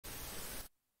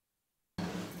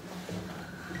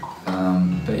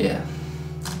But yeah,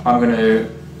 I'm going to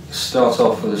start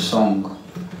off with a song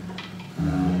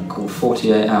called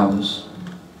 48 Hours,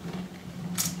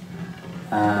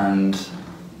 and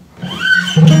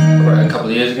I wrote it a couple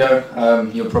of years ago.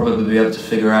 You'll probably be able to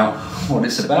figure out what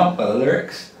it's about by the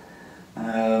lyrics.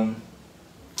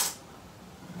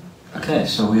 Okay,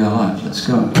 so we are live, let's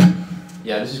go.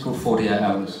 Yeah, this is called 48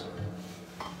 Hours.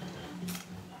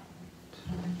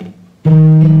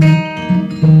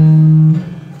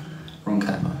 Wrong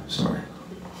capo, sorry.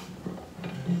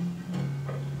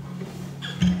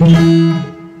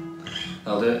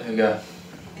 That'll do it, here we go.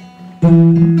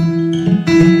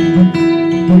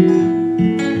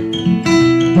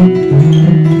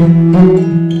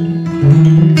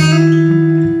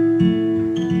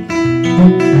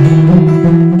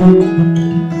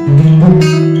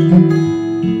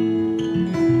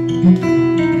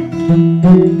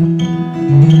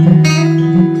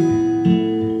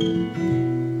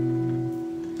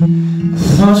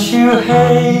 Thought you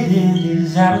hated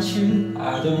his attitude,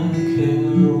 I don't care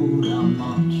all that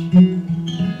much.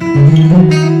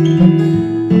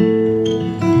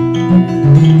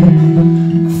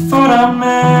 I thought I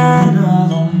meant a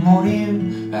lot more to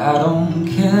you, I don't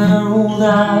care all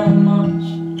that much.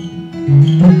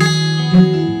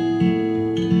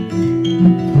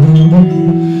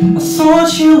 I thought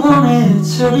you wanted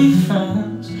to be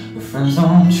friends, but friends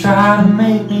don't try to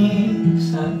make me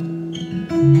sad.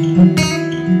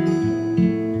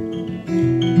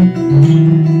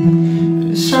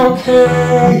 It's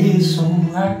okay, it's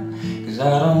alright, 'cause I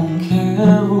don't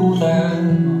care all that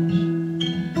much.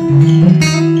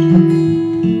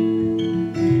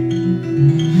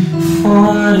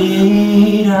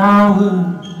 48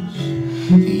 hours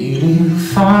for you to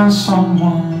find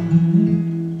someone.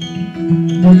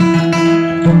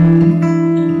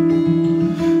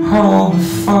 Oh,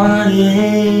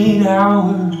 48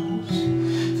 hours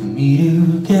for me to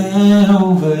get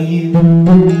over you.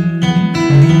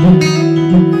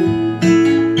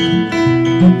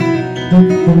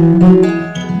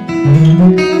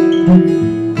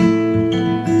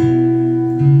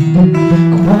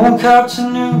 I woke up to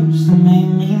news that made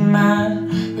me mad,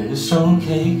 but it's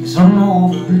okay 'cause I'm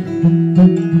over it.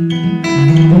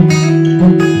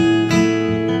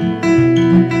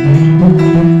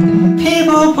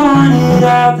 People pointed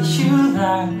out that you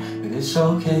lied, but it's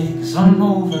okay 'cause I'm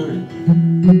over it.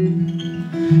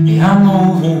 Yeah, I'm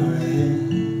over it,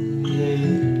 yeah.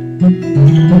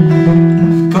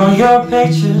 I've got your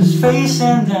pictures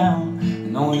facing down,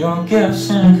 and all your gifts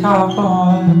in a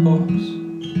cardboard box.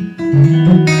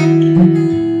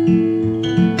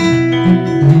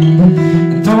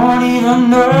 I don't even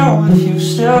know if you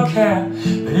still care,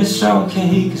 but it's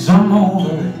okay 'cause I'm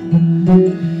over it.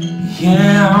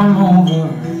 Yeah, I'm over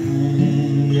it,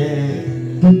 yeah.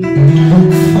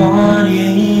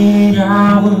 48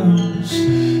 hours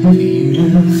for you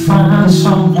to find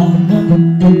someone new.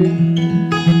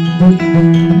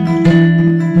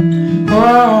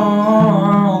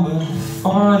 Oh, but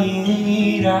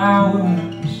 48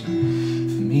 hours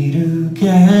for me to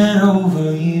get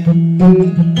over you.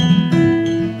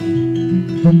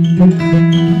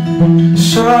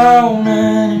 So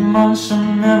many months of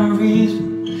memories,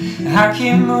 I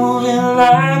keep moving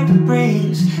like the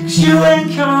breeze, 'cause you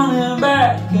ain't coming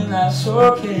back and that's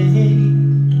okay.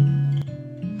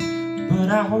 But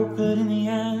I hope that in the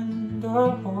end,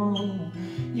 oh,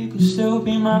 you can still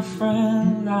be my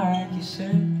friend like you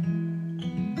said.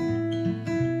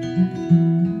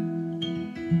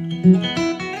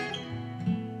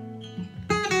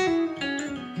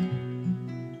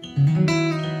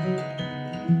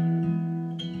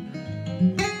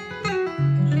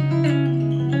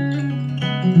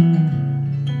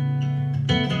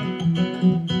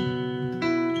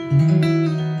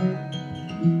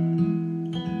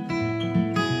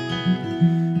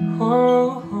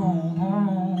 Oh,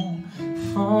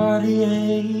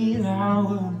 48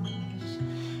 hours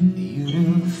for you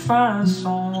to find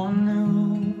someone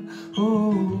new.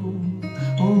 Ooh,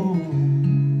 ooh.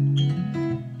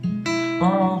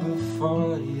 Oh, but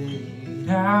 48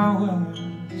 hours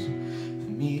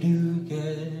for me to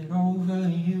get over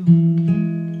you.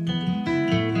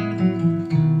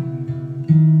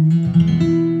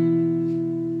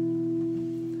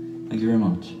 Thank you very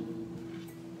much.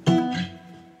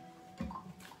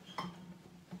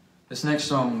 This next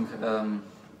song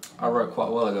I wrote quite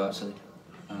a while ago actually.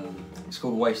 It's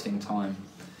called Wasting Time,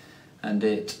 and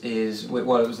it is,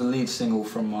 well, it was the lead single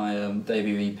from my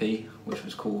debut EP, which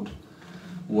was called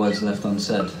Words Left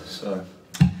Unsaid. So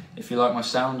if you like my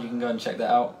sound, you can go and check that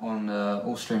out on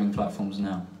all streaming platforms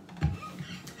now.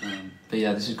 But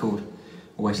yeah, this is called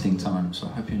Wasting Time, so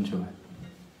I hope you enjoy.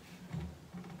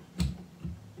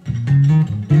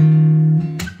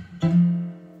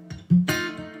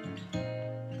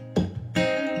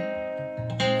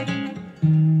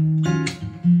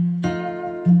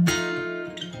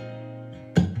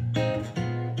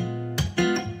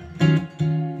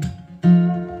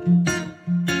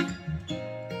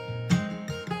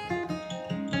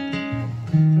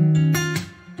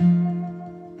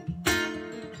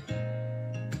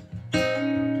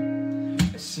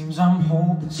 Seems I'm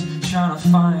hopeless, trying to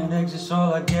find exits.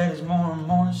 All I get is more and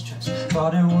more stress.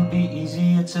 Thought it would be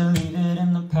easier to leave it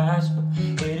in the past,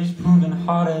 but it is proving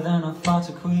harder than I thought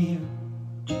to quit you.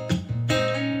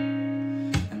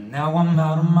 And now I'm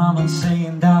out of my mind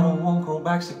saying that I won't grow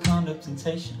back, succumb to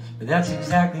temptation. But that's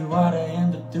exactly what I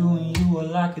end up doing. You are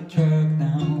like a drug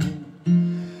now,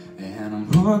 and I'm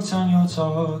hooked on your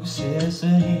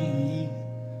toxicity.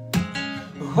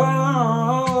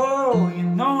 Oh, you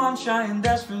know I'm trying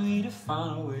desperately to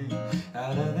find a way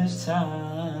out of this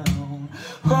town.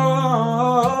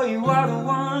 Oh, you are the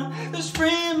one that's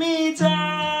bringing me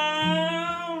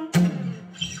down.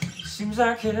 Seems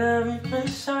like every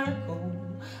place I go,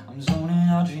 I'm zoning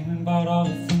out, dreaming about all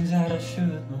the things that I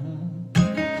should know.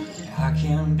 I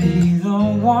can be the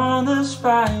one that's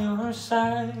by your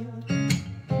side.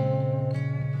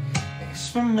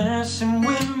 Experimenting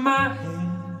with my head,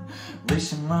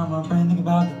 racing around my brain, thinking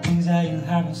about the things that you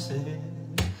haven't said.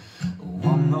 Oh,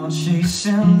 I'm not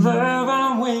chasing love,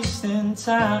 I'm wasting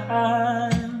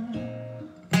time.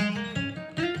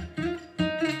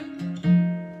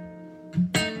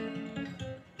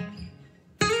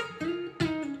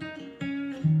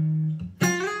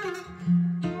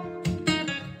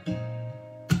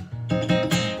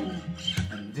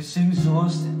 And this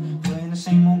exhausted, playing the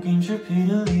same old games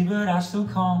repeatedly, but I still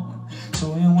can't.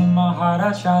 Toying with my heart,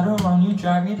 I try to run, you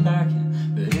drag me back in,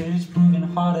 but it is proving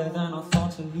harder than I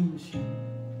thought to lose you.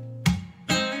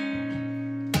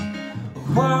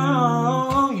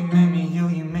 Whoa, you make me heal,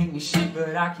 you make me shake,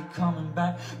 but I keep coming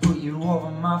back. Put you over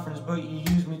my friends, but you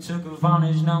used me, took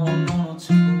advantage. Now I'm going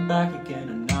to go back again,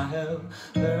 and I have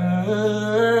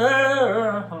learned.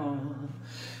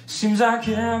 Seems like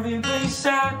every place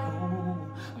I go,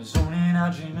 I'm zoning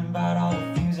out, dreaming about all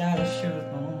the things that I should know.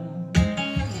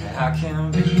 I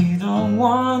can be the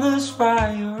one that's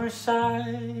by your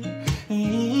side.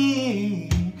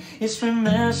 It's been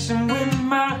messing with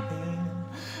my head,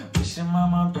 racing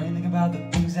around my brain, thinking about the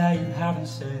things that you haven't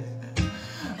said.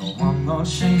 Oh, I'm not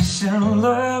chasing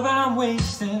love, I'm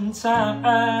wasting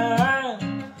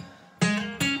time.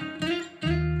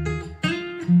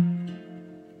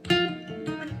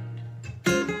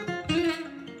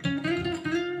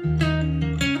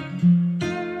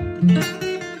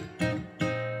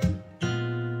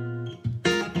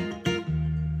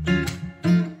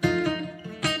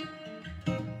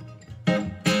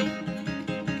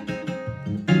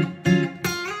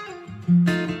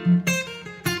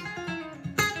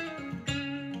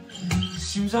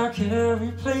 Seems like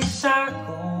every place I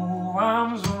go,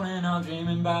 I'm zoning out,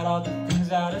 dreaming about all the things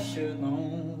that I should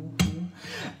know.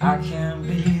 I can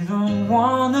be the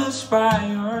one that's by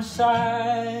your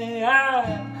side.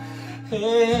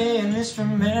 Hey, and it's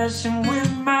been messing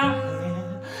with my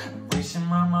head, racing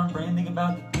around my brain, thinking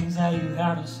about the things that you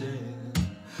haven't said.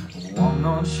 Oh, I'm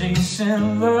not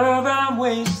chasing love, I'm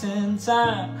wasting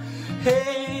time.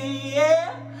 Hey,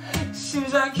 yeah.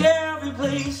 Seems like every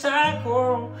place I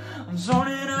go, I'm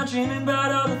zoning out, dreaming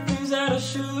about all the things that I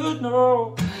should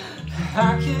know.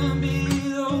 I can be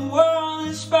the one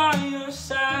that's by your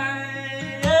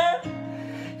side.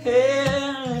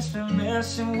 Yeah, it's been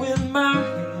messing with my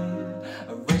head,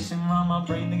 racing around my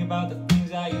brain, thinking about the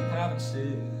things that you haven't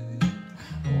said.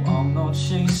 Oh, I'm not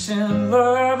chasing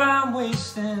love, I'm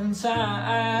wasting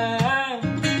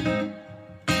time.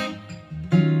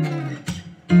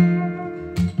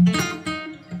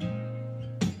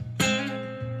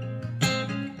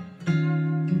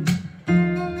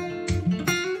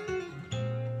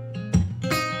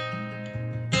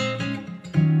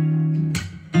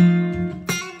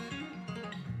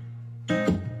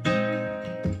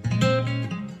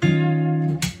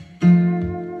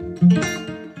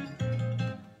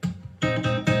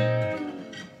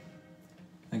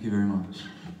 Thank you very much.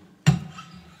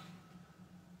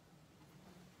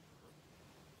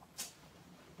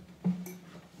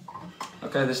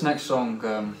 Okay, this next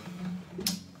song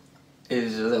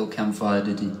is a little campfire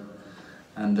ditty,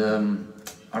 and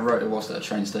I wrote it whilst at a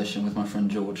train station with my friend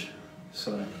George,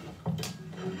 so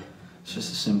it's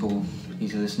just a simple,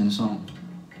 easy listening song.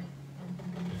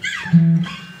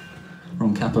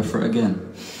 Wrong capo for it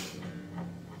again.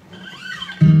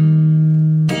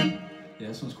 Yeah,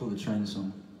 this one's called The Train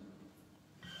Song,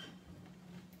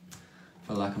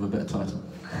 for lack of a better title.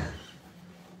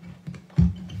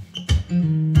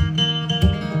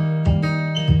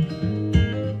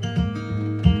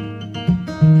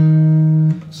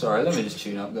 Sorry, let me just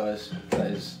tune up, guys.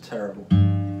 That is terrible.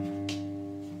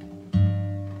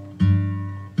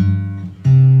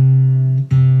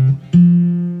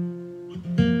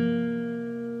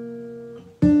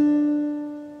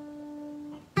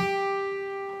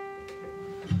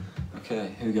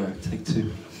 Okay, here we go, take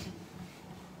 2.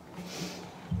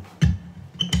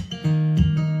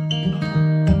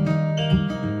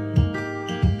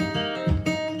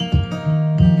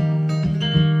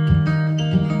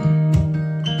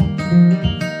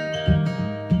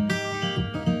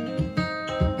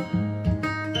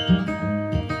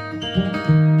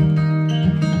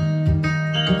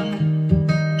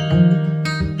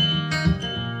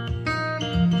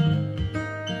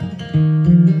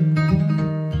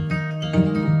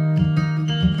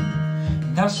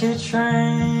 I see a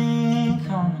train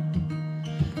coming,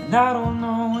 and I don't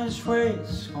know which way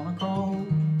it's gonna go.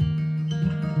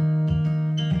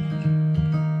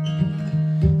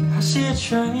 I see a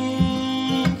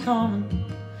train coming,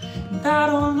 and I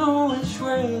don't know which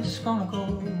way it's gonna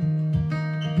go.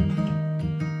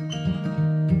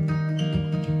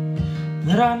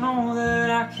 But I know that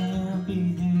I can't be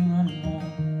here anymore.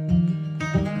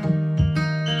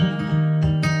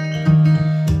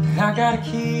 I gotta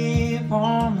keep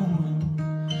on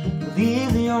moving,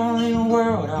 leave the only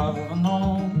world I've ever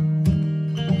known.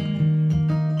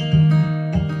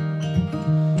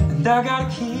 And I gotta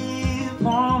keep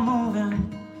on moving,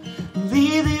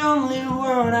 leave the only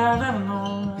world I've ever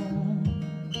known.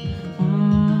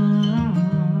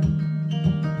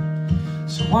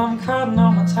 So I'm cutting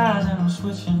all my ties and I'm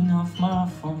switching off my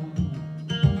phone.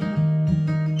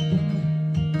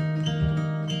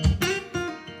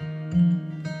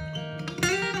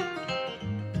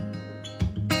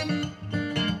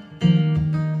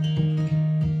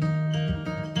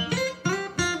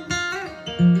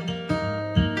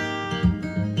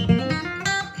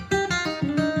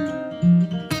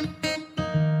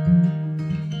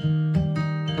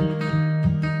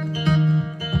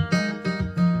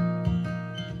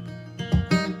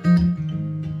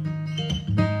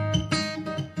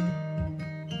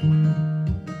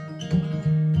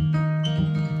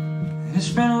 It's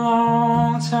been a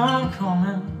long time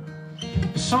coming,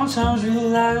 but sometimes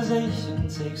realization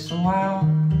takes a while.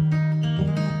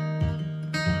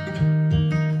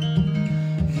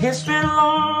 It's been a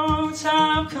long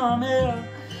time coming,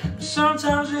 but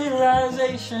sometimes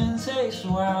realization takes a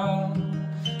while.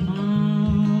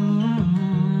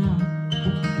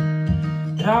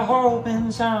 But I hope in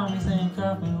time you think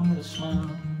of me with a smile.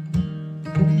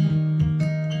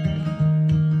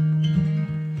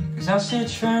 'Cause I see a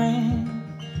train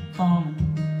coming,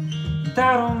 and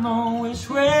I don't know which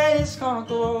way it's gonna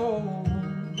go.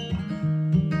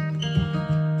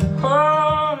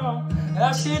 Oh,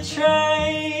 I see a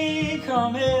train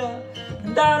coming,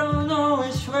 and I don't know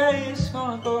which way it's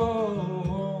gonna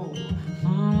go.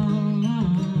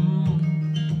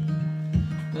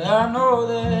 But I know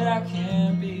that I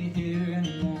can't be here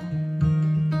anymore.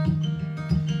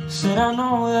 Said I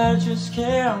know that I just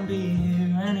can't be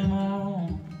here anymore.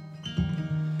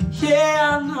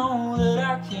 Yeah, I know that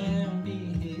I can't be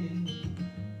here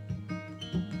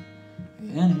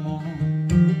anymore.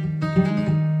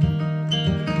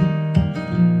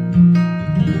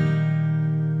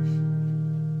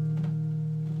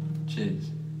 Cheers.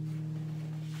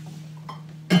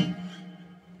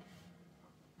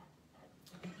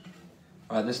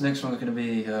 Alright, this next one is going to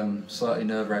be slightly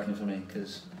nerve-wracking for me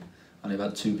because only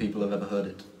about 2 people have ever heard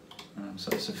it. So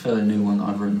it's a fairly new one that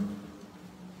I've written.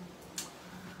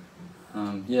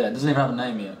 Yeah, it doesn't even have a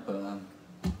name yet, but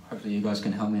hopefully you guys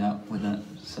can help me out with that.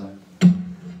 So,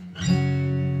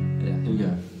 yeah, here we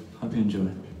go. Hope you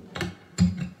enjoy.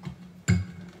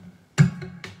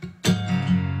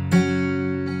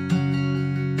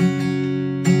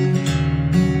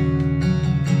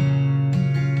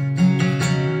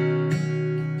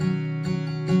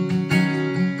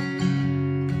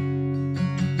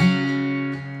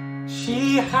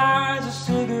 She hides her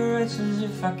cigarettes as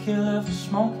if I kill her for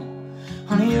smoking.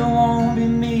 Honey, it won't be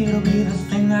me, it'll be the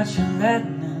thing that you're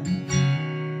letting in.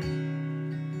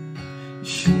 You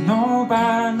should know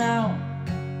by now.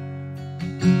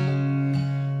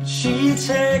 She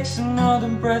takes another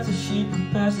breath as she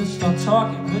prepares to start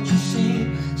talking. But you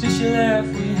see, since you left,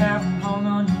 we haven't hung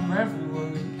on your every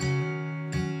word.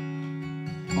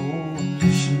 Oh,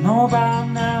 you should know by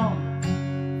now.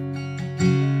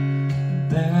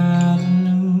 Bad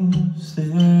news,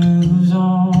 there's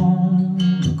on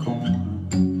the corner.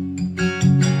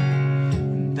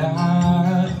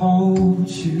 I hoped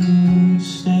you'd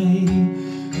stay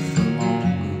for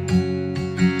longer,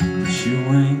 but you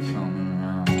ain't coming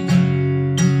around.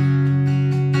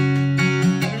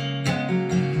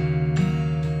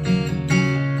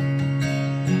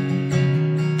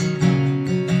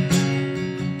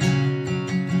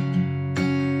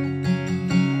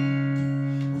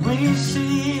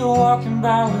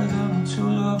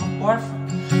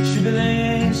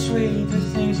 sweet, the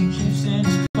things he keeps in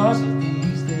his closet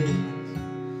these days.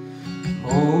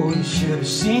 Oh, you should have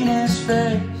seen his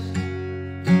face.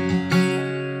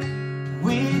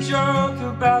 We joke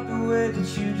about the way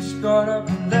that you just got up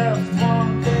and left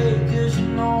one day, 'cause you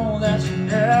know that you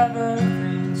never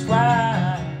think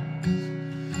twice.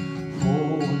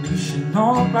 Oh, you should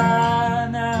know by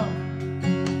now.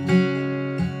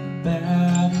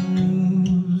 Bad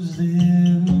news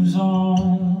lives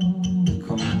on the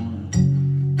corner,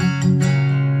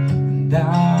 and I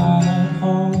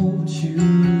hope you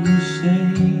stay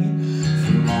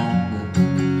for longer.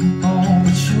 Oh,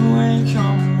 but you ain't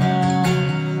coming around.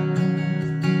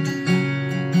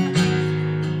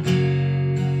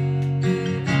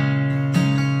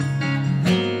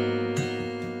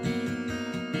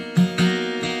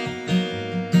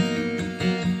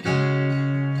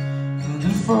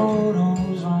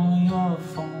 Photos on your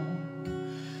phone,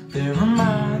 they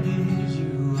reminded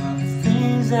you of the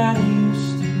things that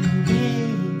used to be.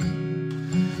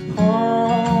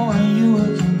 Oh, and you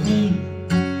were complete,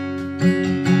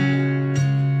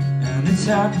 and the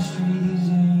tapestries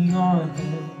in your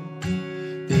head,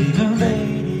 they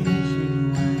invaded you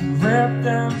and ripped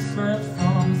them thread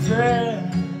from thread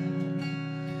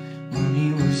when he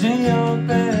was in your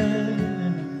bed.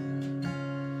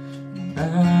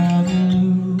 Bad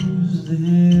news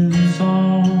lives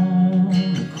on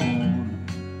the corner,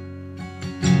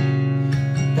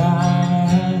 and I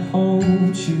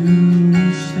hope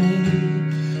you stay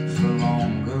for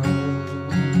longer.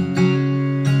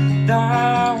 And I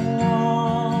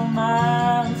warn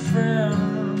my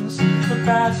friends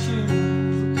about you,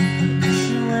 but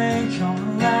you ain't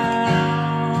coming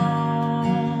around.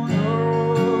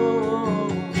 Oh,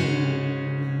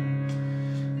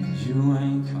 you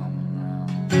ain't coming around.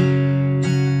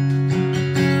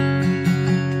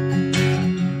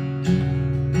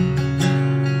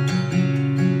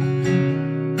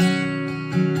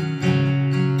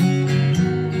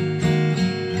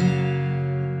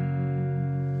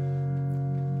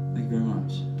 Thank you very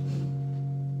much.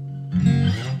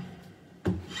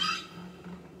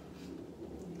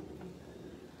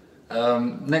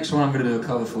 Next one I'm going to do a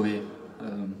cover for you.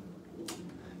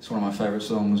 It's one of my favourite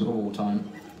songs of all time.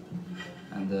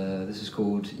 And this is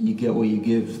called You Get What You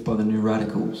Give by the New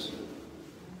Radicals.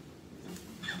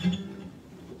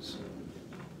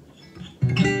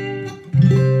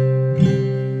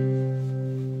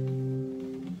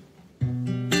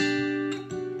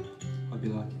 Hope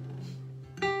you like it.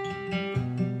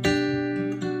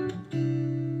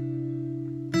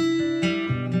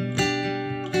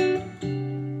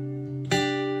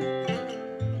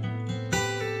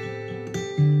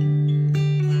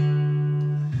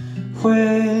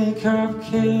 Wake up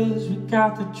kids, we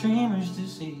got the dreamer's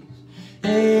disease.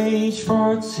 Age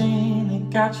 14, they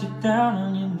got you down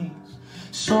on your knees.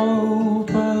 So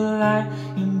polite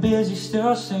and busy,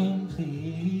 still saying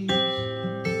please.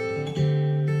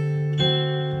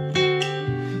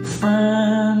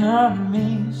 Friend of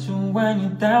me, so when you're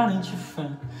down ain't your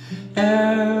friend.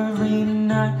 Every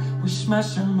night we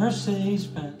smash a Mercedes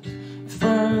Benz.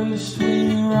 First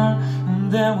we run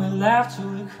and then we laugh till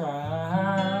we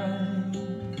cry.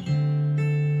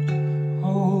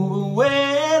 Oh, but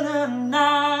when the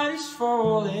night is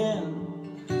falling,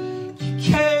 you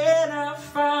cannot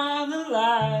find the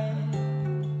light.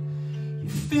 You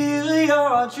feel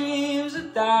your dreams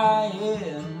are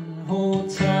dying. Hold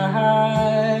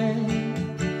tight,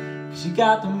 'cause you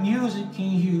got the music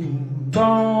in you.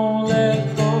 Don't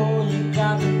let go, you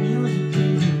got the music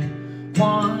in you.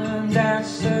 One dance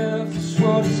step is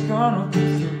what it's gonna be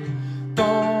through.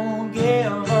 Don't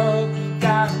give up, you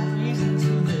got a reason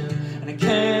to live. And I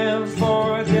can't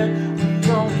forget we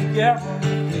only get what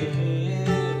we give.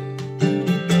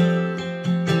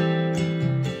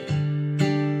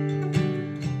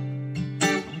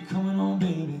 I'm coming on,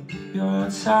 baby, you're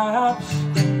tops.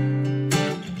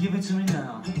 Give it to me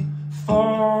now.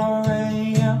 4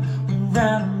 a.m. we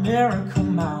ran a miracle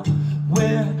mile.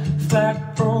 We're flat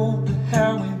broke, but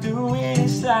how we do it in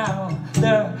style.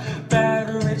 The bad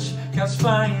rich guys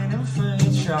flying in free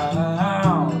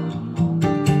trial.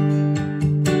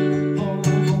 Oh,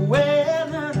 when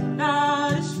the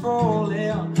night is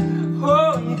falling,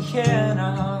 oh, you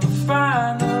cannot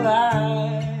find the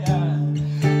light.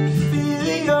 You feel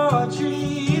your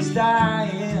dreams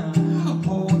dying.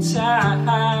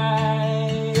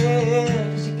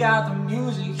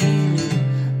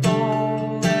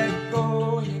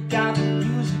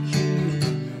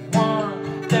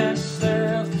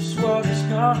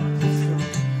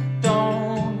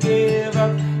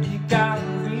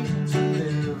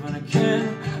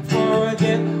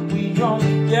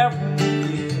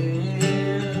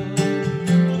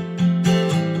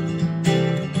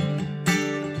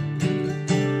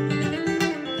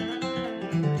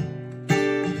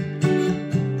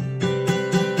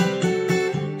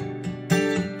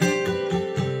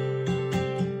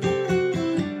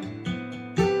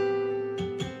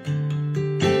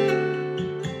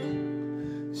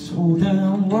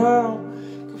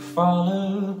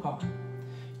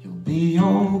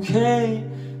 okay,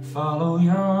 follow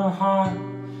your heart.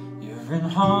 You're in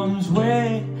harm's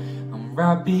way, I'm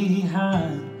right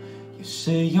behind. You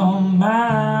say you're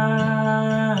mine.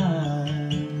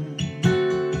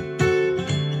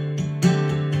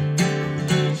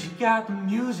 You got the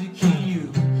music in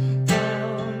you.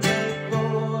 Don't let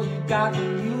go, you got the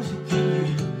music in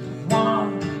you.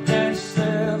 One last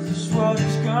step is what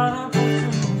it's gonna go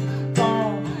through.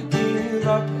 Don't give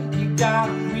up, you got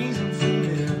a reason to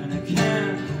live. And I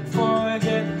can't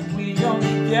forget we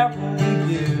only get what we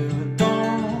give.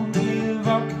 Don't give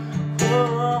up.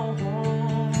 Whoa,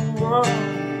 whoa, whoa.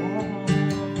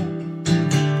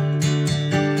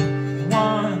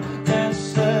 One last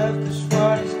step is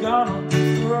what it's gonna go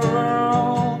through.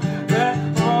 Let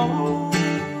roll,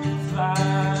 fly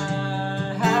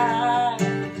high,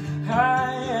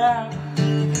 high,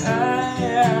 high, high.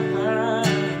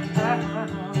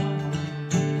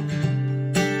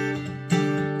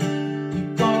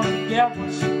 You're gonna get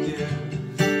what you give.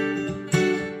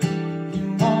 You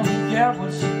wanna get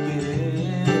what you give.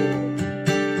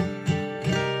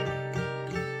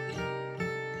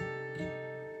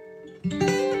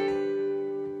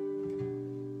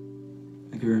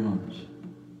 Thank you very much.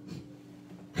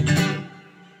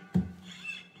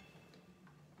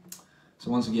 So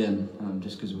once again,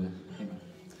 just because we're a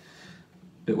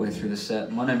bit way through the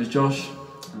set, my name is Josh.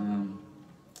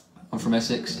 I'm from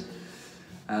Essex,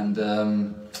 and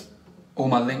all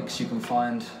my links you can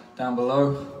find down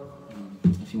below.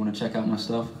 If you want to check out my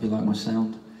stuff, if you like my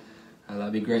sound,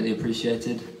 that'd be greatly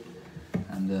appreciated.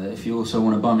 And if you also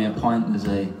want to buy me a pint, there's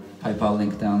a PayPal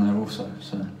link down there also,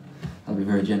 so that'd be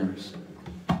very generous.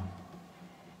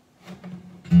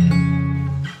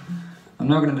 I'm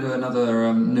now going to do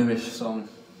another newish song.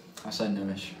 I say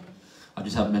newish, I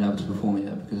just haven't been able to perform it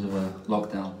yet because of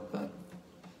lockdown, but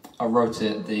I wrote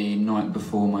it the night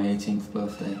before my 18th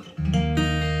birthday,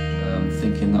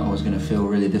 thinking that I was going to feel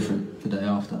really different the day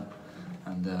after,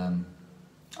 and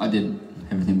I didn't.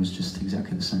 Everything was just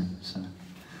exactly the same, so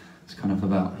it's kind of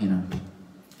about, you know,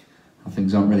 how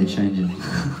things aren't really changing.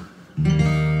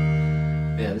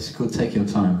 Yeah, this is called Take Your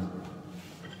Time.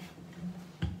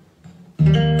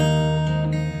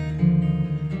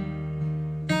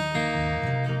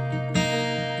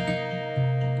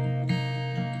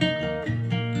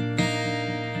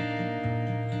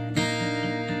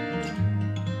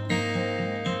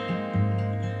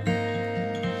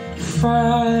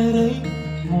 Friday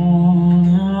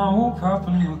morning, I woke up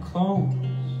in my clothes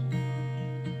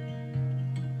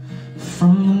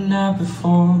from the night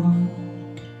before,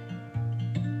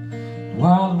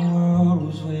 while the world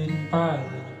was waiting by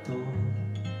the door.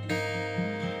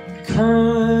 The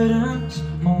curtains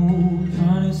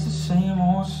open, it's the same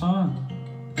old sun,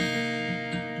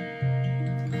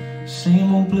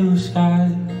 same old blue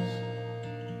skies,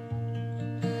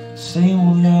 same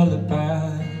old lullaby.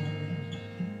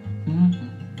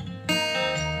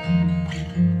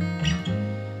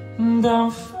 And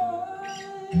I'm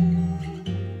fine,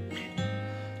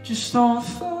 just on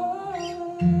fire.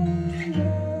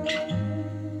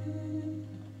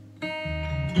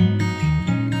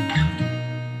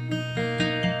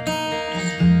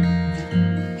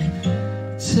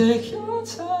 Take your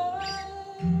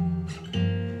time,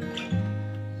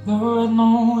 Lord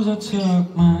knows I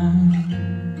took mine.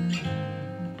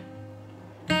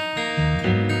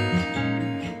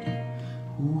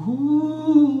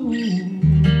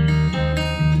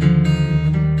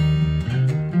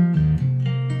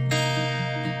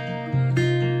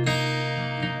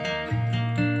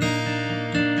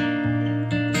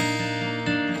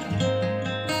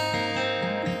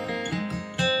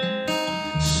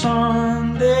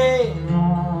 Sunday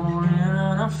morning,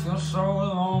 and I feel so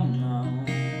alone now.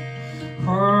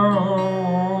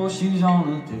 Oh, she's on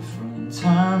a different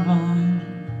timeline,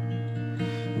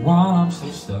 while I'm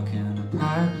still stuck in a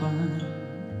pipeline.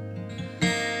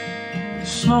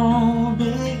 It's no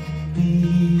big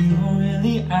deal,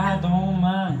 really, I don't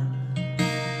mind.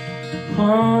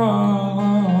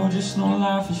 Oh, just know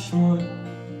life is short,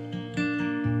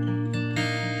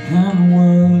 and the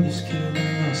world is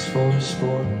killing us for a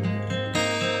sport.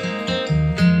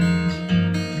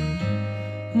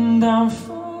 And I'm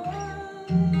fine,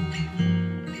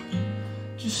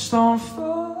 just on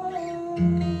fire.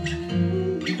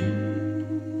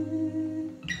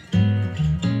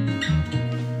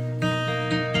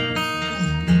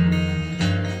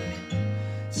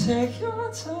 Take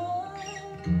your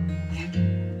time,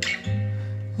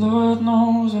 Lord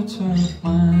knows I took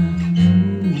mine.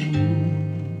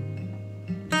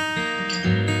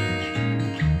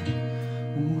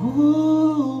 Ooh.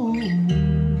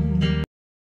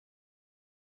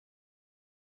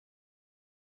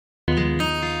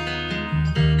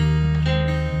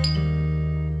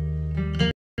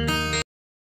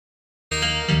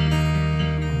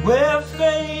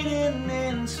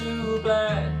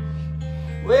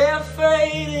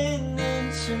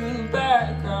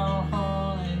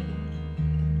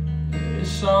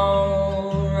 it's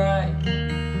alright.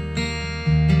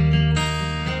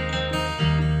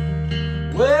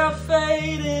 We're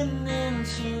fading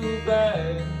into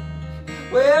black.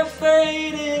 We're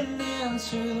fading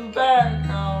into the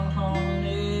background,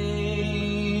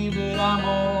 honey, but I'm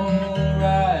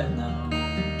alright now.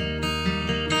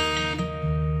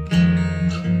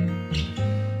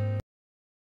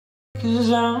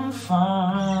 'Cause I'm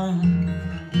fine,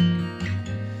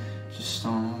 just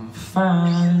I'm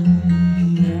fine,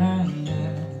 yeah,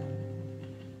 yeah.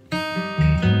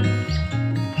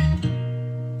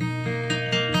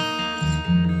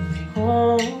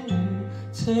 Oh,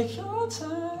 take your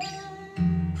time.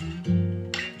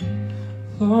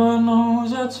 Lord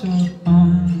knows I took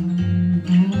mine.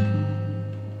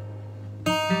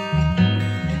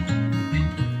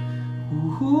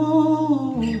 Ooh.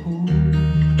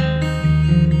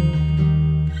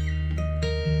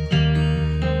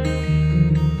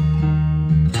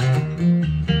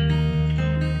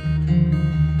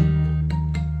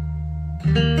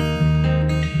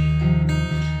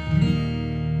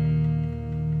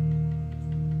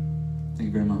 Thank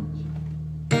you very much.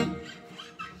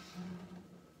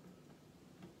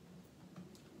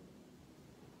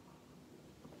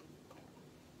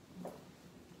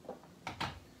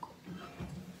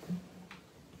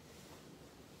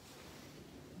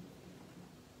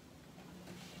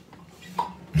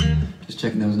 Just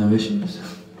checking there was no issues.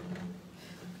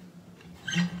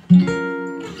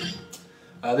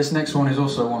 This next one is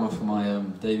also one off my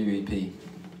debut EP,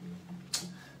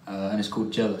 and it's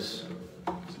called Jealous.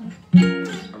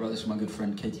 I wrote this with my good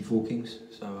friend Katie Forkings,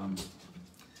 so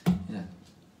yeah,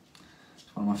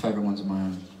 it's one of my favourite ones of my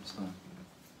own. So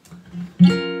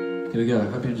here we go.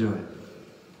 Hope you enjoy it.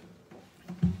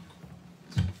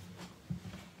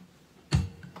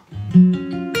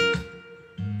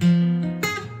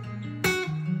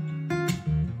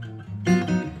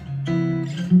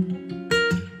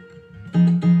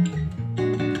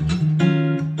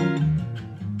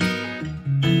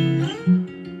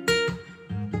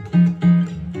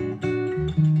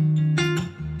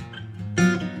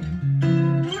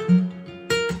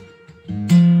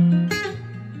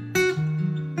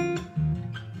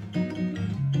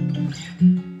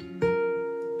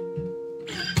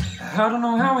 I don't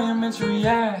know how we're meant to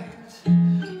react.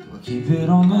 We'll keep it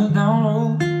on the down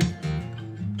low.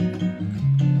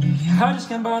 I just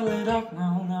can't bottle it up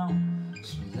now.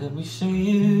 So let me say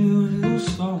it real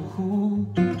slow.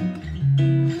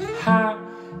 I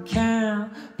can't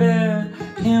bear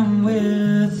him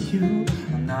with you,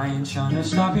 and I ain't trying to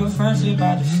stop your friendship.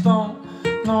 I just don't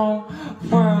know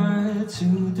what to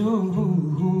do.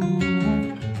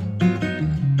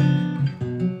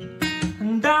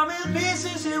 And I'm in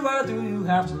pieces here, why do you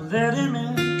have to let him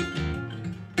in?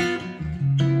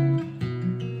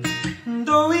 And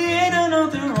though we ain't done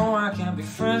nothing wrong, I can't be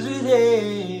friends with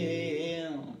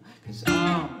him. 'Cause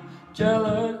I'm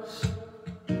jealous,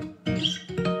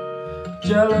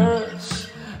 jealous.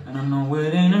 And I know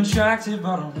it ain't attractive,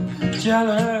 but I'm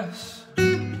jealous,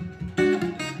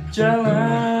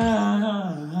 jealous,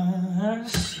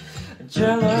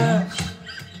 jealous,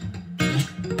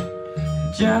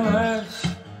 jealous,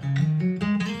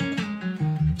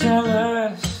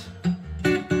 jealous,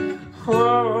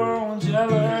 oh,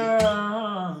 jealous.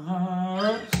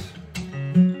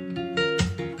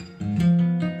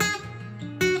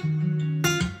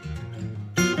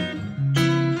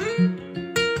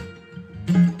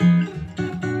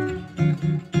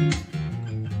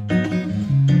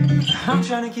 I'm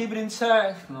trying to keep it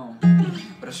intact, no,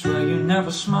 but I swear you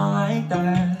never smile like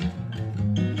that.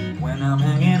 When I'm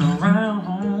hanging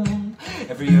around,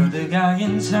 every other guy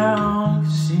in town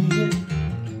can see it.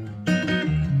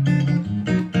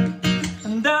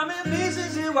 And I'm in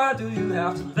pieces here, why do you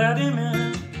have to let him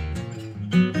in?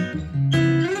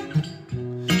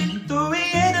 Though we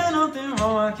ain't done nothing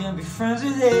wrong, I can't be friends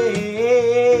with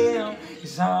him.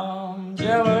 'Cause I'm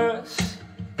jealous,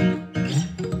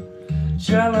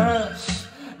 jealous.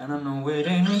 And I know it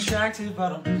ain't attractive,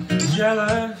 but I'm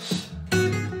jealous,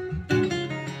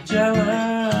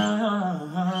 jealous,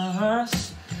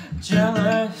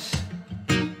 jealous,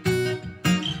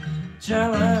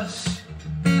 jealous,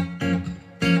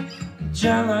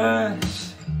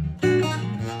 jealous,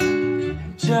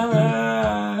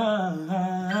 jealous.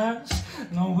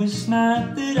 No, it's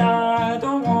not that I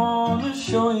don't want to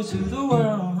show you to the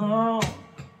world.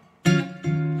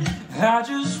 I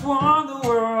just want the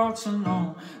world to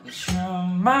know that you're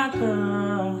my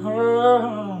girl.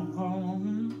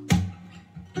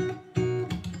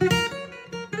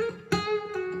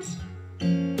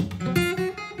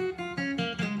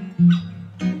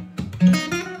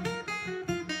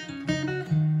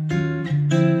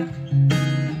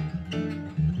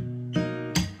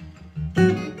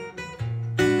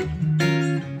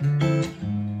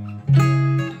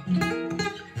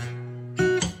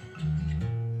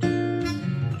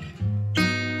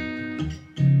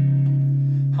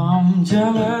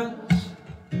 jealous,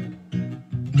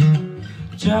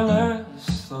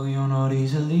 jealous. Though you're not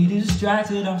easily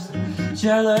distracted, I'm still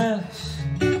jealous.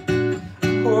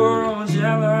 Oh,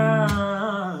 jealous,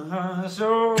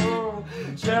 oh,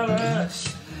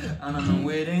 jealous. And I'm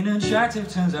weird and attractive.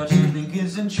 Turns out you think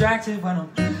it's attractive when I'm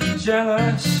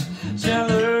jealous,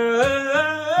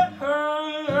 jealous,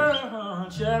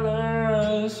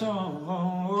 jealous. Oh.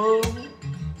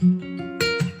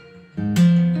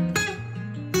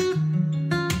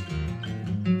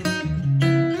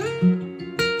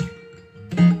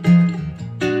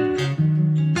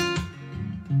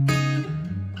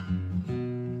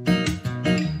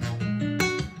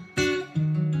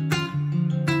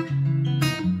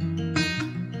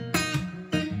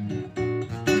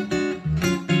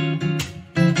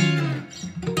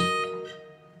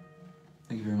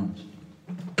 Thank you very much.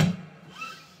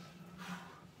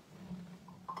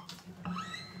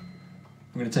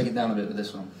 I'm going to take it down a bit with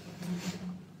this one.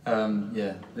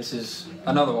 Yeah, this is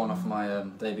another one off my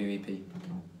debut EP.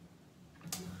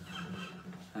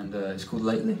 And it's called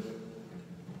Lately.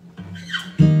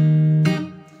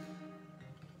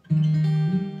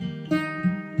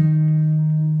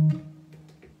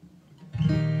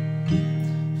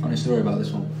 Funny story about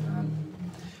this one.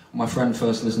 My friend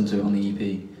first listened to it on the EP.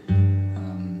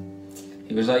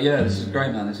 He was like, yeah, this is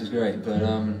great, man, this is great, but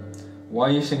why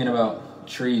are you singing about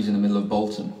trees in the middle of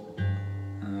Bolton?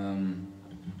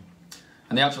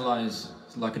 And the actual line is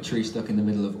like a tree stuck in the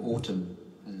middle of autumn,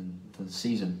 the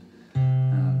season.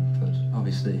 But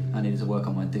obviously, I needed to work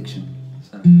on my diction.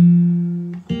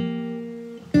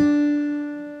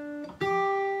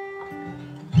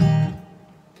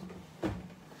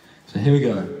 So here we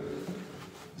go.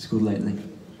 It's called Lately.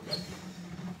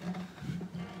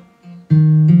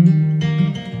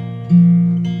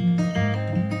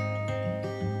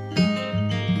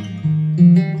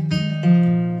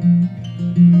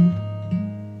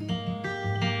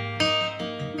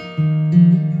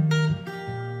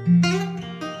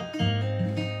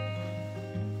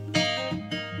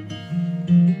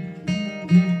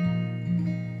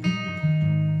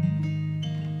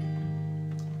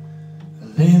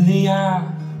 Lately I've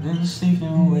been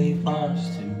sleeping way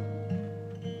past 2,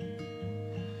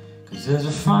 'cause there's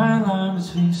a fine line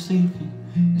between sleeping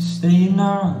and staying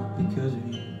up because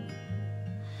of you.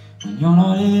 When you're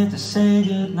not here to say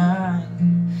goodnight,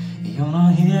 you're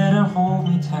not here to hold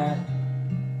me tight,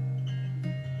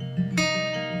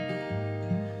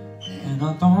 and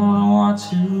I don't know what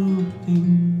to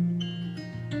do.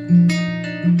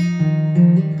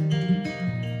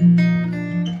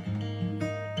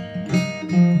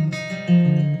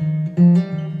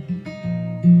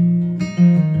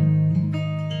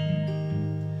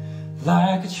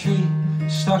 Like a tree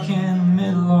stuck in the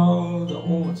middle of the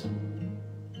autumn.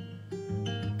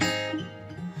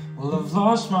 Well, I've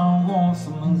lost my warmth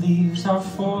and my leaves have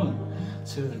fallen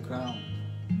to the ground.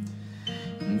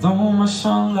 And though my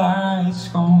sunlight's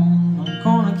gone, I'm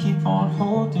gonna keep on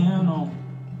holding on.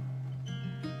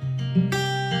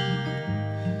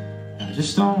 I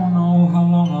just don't know how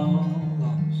long I'm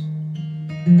lost,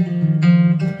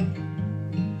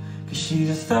 'cause she's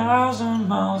 1,000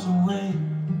 miles away.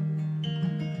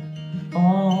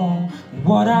 Oh,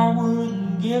 what I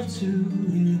wouldn't give to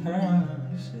hear her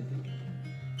say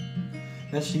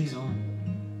that she's on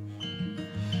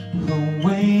her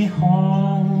way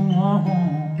home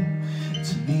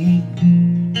to me.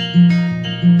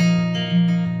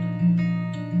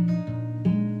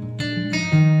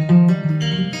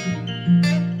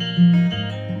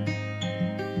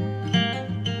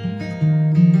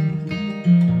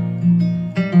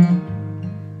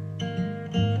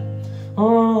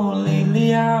 Oh,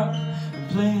 lately I've been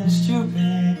playing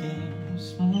stupid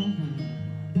games.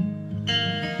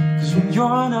 'Cause when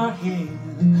you're not here,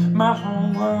 my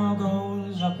whole world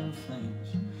goes up in flames.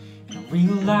 In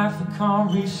real life I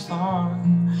can't restart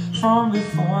from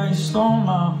before you stole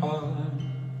my heart.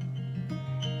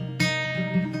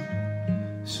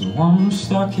 So I'm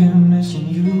stuck here missing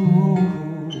you,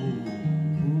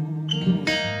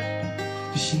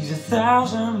 'cause she's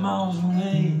 1,000 miles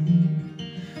away.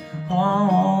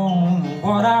 Oh,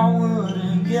 what I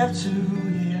wouldn't give to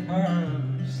hear her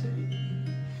say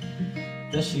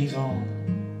that she's on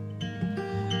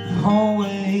the whole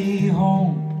way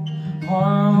home,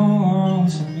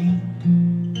 to me.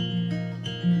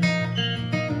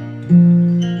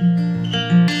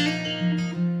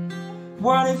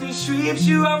 What if he sweeps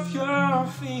you off your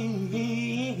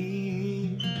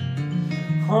feet?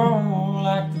 Oh,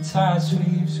 like the tide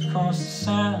sweeps across the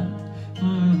sand.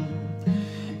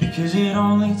 Because it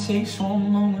only takes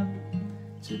one moment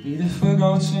to be the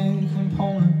forgotten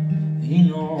component in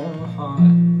your heart.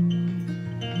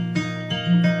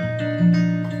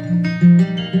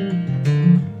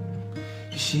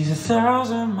 She's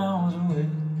 1,000 miles away.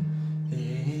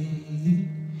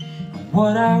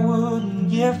 What I wouldn't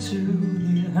give to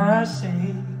hear her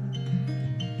say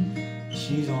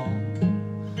she's on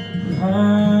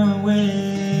her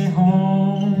way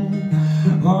home.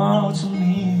 Oh, to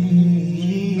me,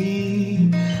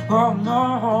 oh no,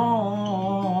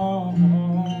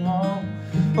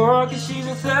 oh, 'cause she's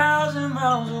 1,000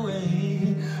 miles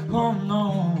away. Oh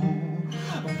no,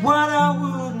 what I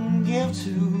wouldn't give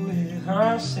to hear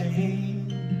her say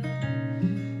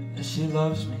that she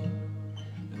loves me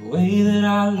the way that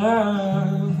I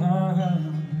love her,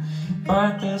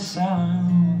 but the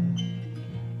sound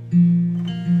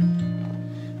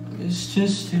is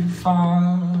just too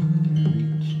far to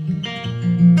reach.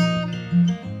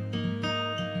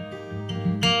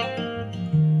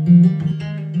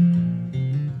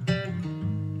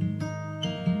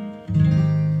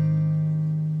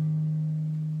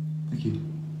 Thank you.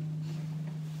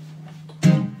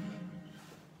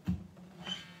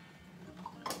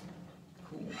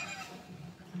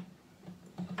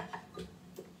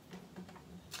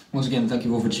 Once again, thank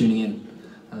you all for tuning in.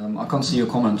 I can't see your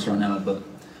comments right now, but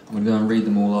I'm going to go and read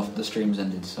them all after the stream's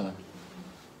ended, so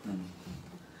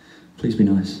please be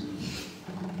nice.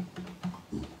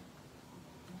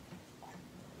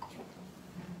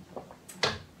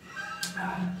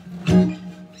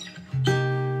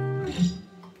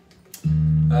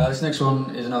 This next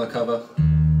one is another cover.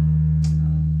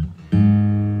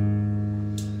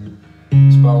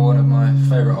 It's by one of my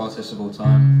favourite artists of all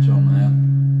time, John Mayer.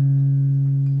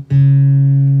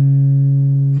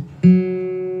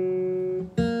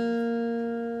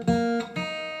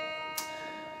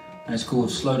 And it's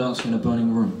called Slow Dancing in a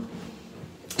Burning Room.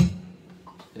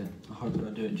 Yeah, I hope that I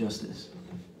do it justice.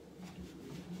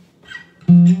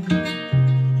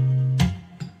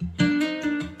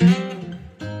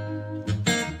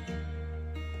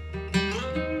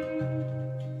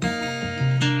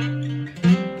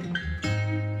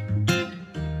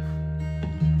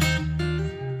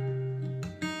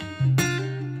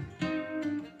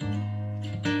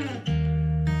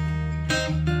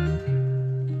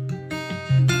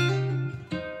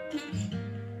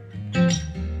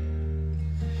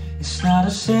 It's not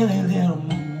a silly little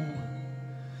moon,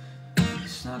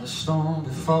 it's not a storm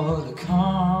before the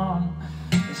calm.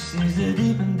 This is the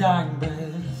deep and dying breath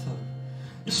of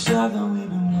the stuff that we've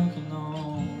been working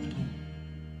on.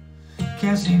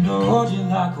 Can't seem to hold you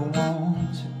like I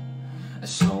want to,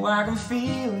 so I can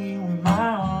feel you in my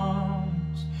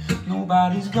arms.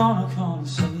 Nobody's gonna come and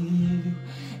save you.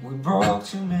 We broke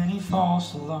too many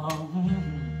false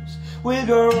alarms. We're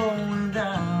going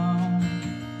down.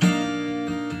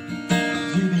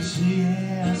 You can see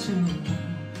it too.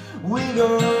 We're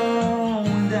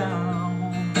going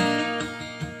down.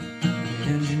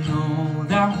 And you know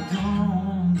that we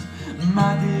don't,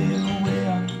 my dear,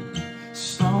 we're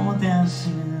slow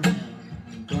dancing in a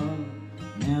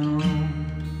burning room.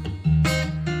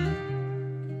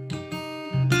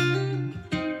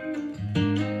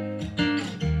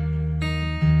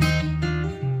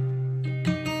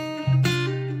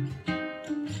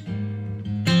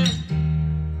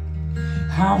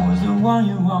 I was the one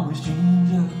you always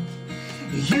dreamed of.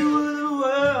 You were the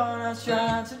world I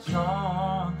tried to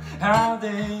draw. How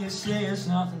they say it's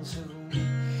nothing to me.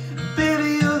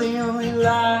 Baby, you're the only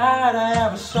light I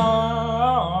ever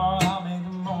saw. I'll make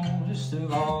the most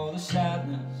of all the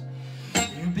sadness.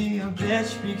 You be a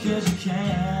bitch because you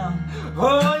can.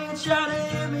 Oh, you try to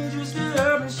hit me just to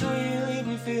hurt me, so you leave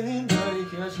me feeling dirty,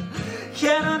 cause you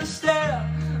can't understand.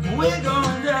 We're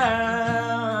going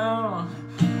down.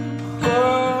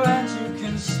 Oh, and you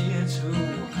can see it too.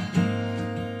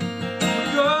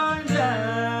 We're going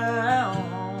down.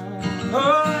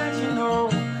 Oh, and you know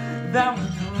that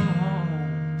we're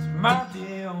doomed. My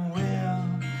dear, we're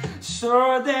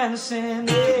so dancing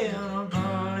in a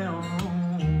burning room.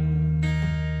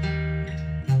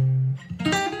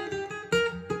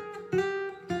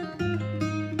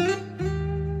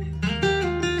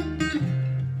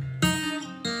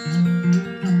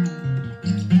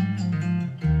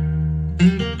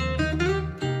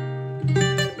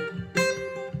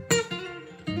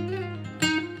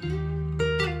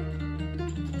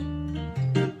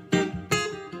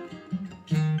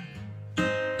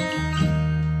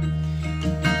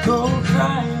 Go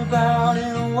cry about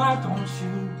it, why don't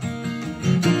you?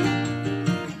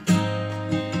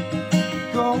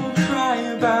 Go cry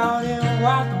about it,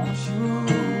 why don't you?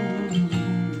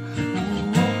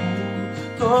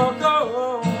 Go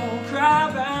cry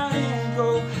about it, go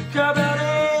cry about it.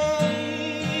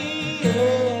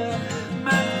 Yeah,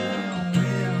 my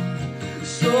dear, we're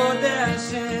so dancing.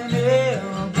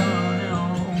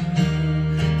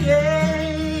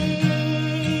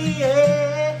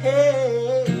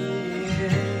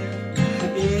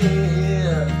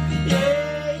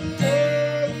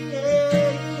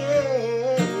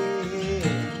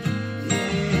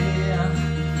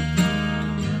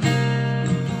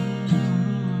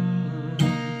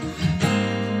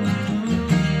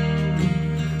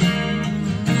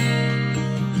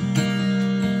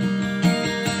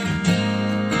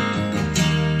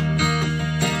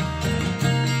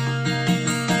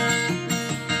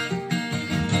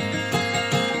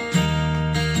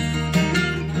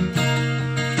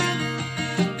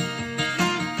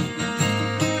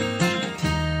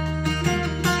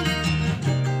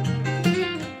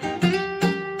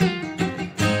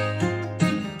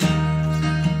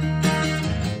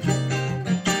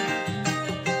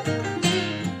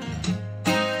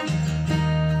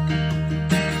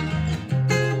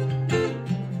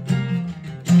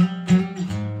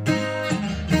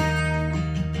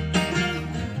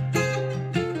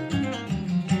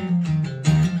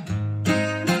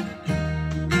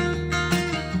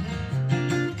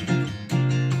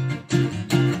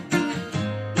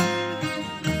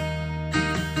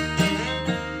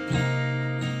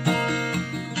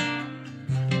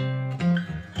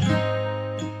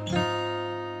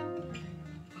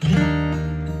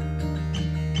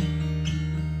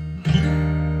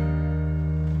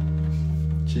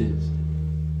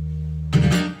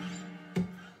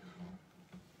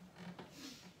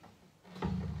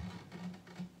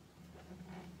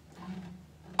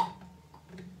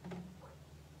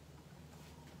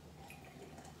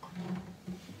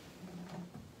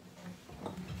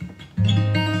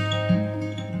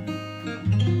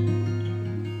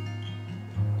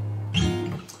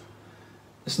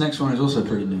 This next one is also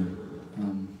pretty new. I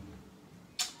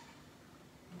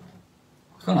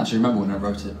can't actually remember when I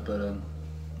wrote it, but it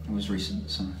was recent,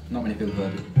 so not many people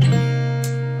have heard it.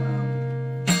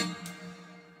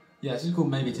 Yeah, this is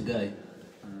called Maybe Today.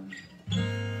 So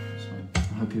I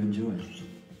hope you enjoy it.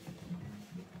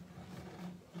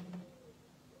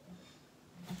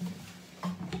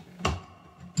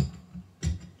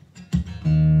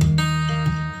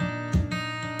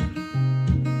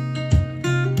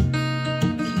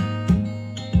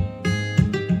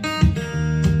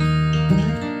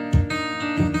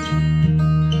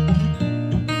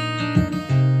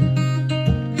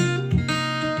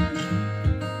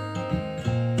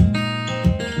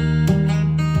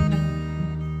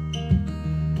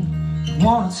 I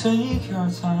wanna take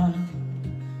your time,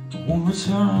 I won't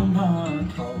return my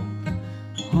call.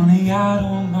 Honey, I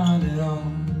don't mind at all.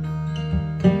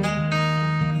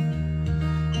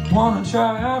 I wanna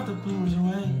drive the blues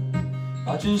away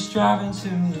by just driving to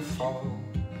the fall.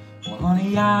 Well,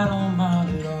 honey, I don't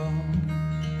mind at all,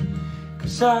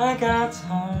 'cause I got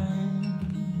time.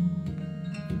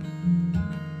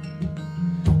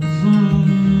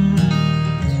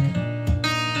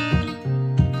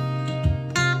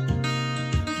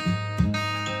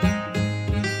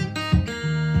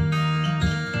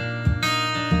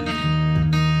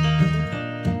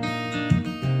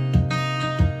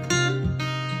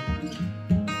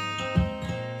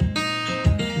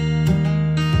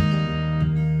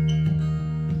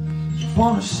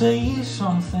 Wanna say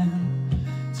something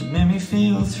to make me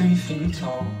feel 3 feet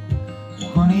tall.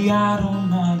 Well, honey, I don't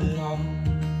mind at all.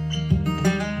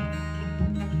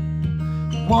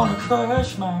 Wanna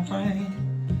crush my brain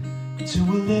into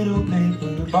a little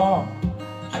paper ball.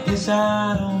 I guess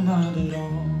I don't mind at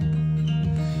all,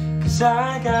 'cause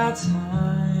I got time.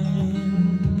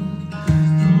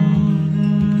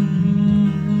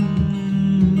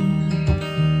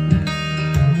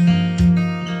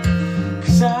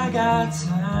 'Cause I got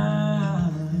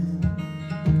time,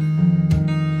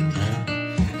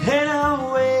 and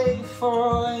I'll wait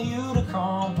for you to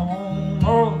come home.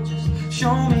 Oh, just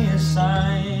show me a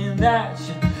sign that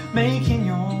you're making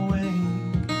your way.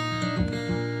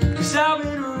 'Cause I've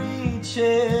been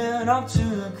reaching up to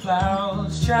the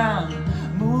clouds, trying to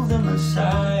move them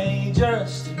aside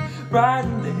just to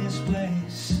brighten this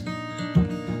place.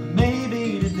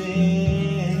 Maybe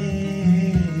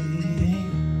today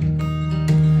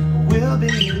will be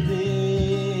the day.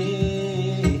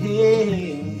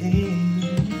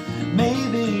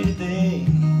 Maybe today.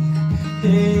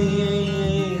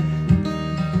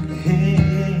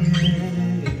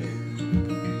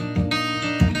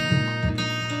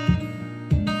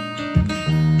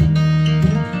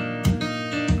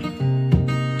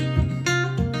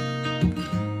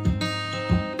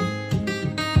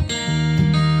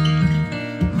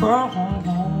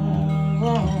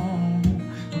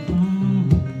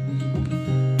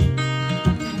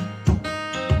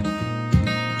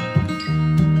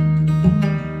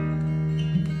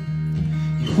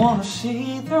 Wanna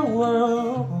see the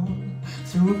world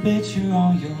through a picture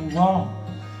on your wall.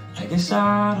 I guess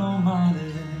I don't mind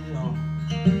it at all.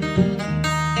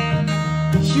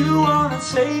 You wanna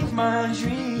take my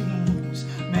dreams,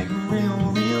 make them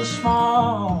real, real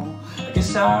small. I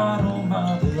guess I don't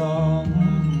mind at all,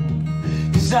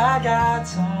 'cause I got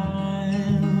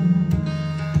time.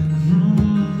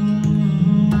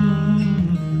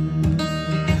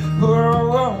 Oh,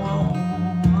 oh, oh.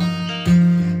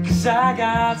 'Cause I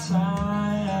got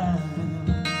time,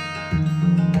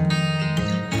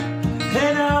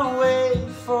 and I'll wait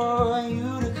for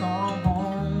you to come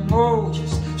home. Oh,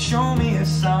 just show me a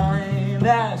sign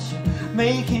that you're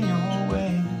making your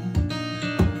way.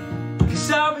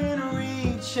 'Cause I've been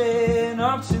reaching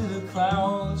up to the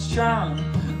clouds, trying to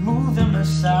move them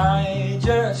aside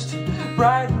just to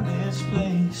brighten this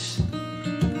place.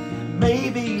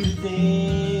 Maybe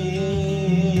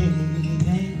today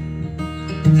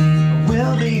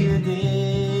will be a day.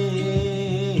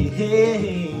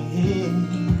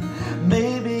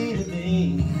 Maybe today.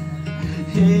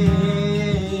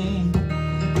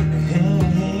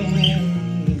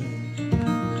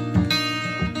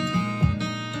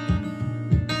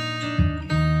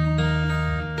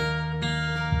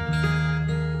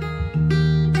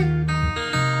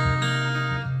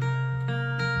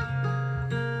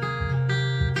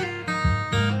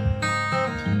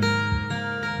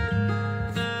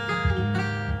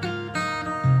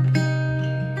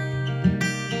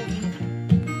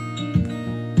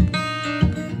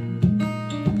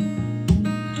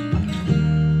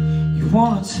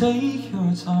 Wanna take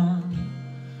your time,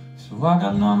 so I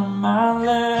got none of mine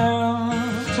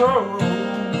left. Oh,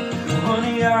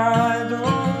 honey, I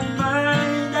don't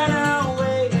mind.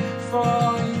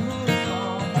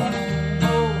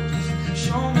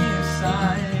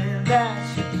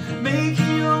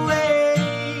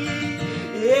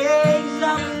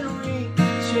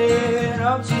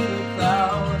 up to the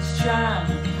clouds, trying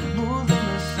to move them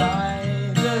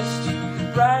aside, just to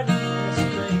brighten this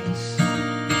place.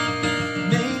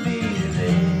 Maybe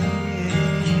they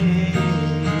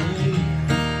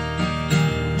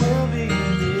will be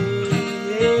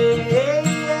a day.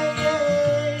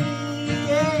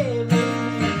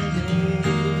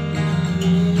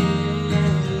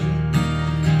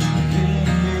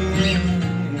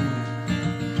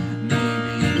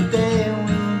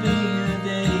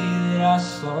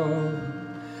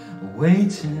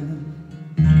 Waiting.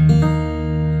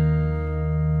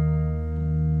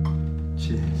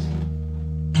 Cheers.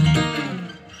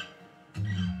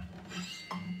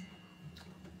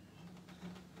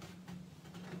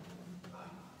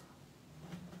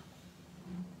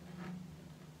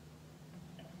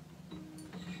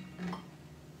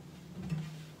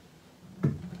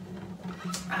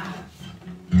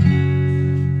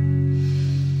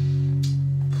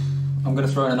 I'm going to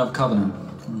throw in another Covenant.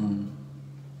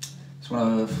 It's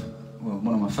one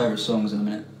of my favourite songs in a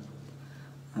minute.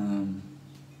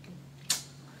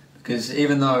 Because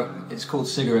even though it's called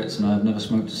Cigarettes and I've never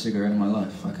smoked a cigarette in my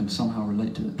life, I can somehow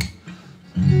relate to it.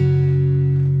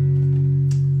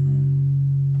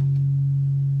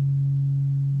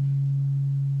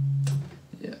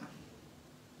 Yeah.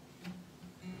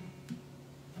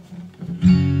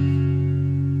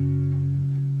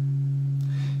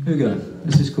 Here we go.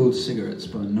 This is called Cigarettes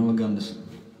by Noah Gunderson.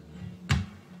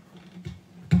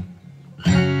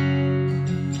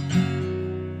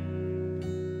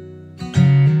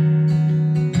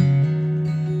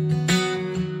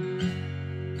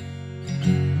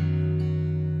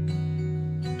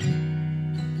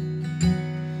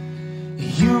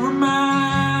 You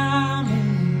remind me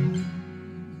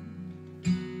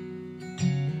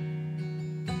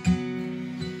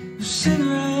of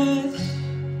cigarettes,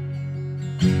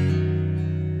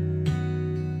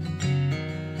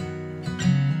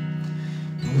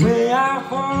 the way I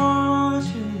hold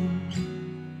you,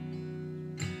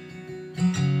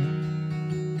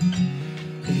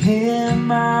 in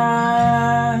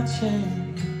my chest.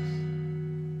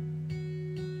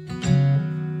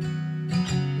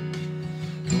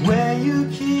 Where you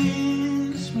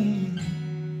kiss me,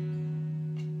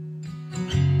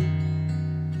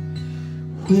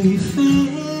 where you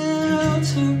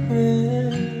filter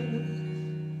breath,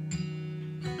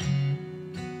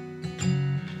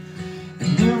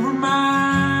 and it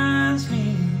reminds me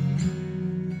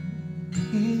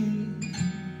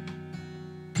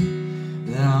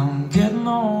that I'm getting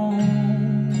on.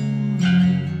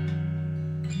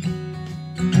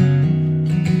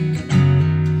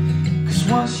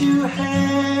 Once you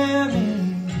have me,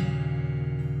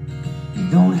 you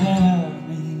don't have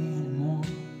me anymore.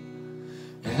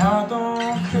 And I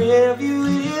don't crave you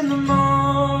in the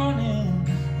morning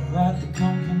or at the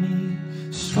company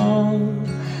store.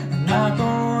 And I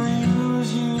don't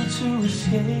use you to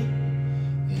escape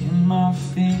in my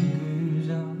fingers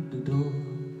out the door.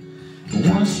 And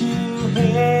once you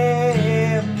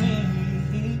have me,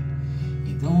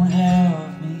 you don't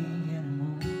have me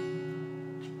anymore.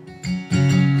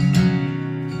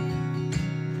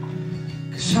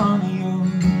 'Cause honey, you're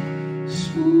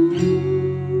smooth.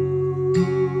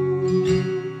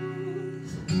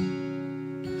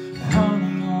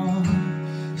 Honey, you're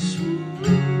smooth.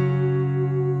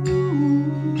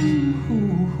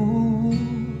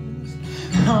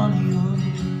 Honey, you're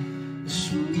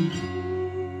smooth.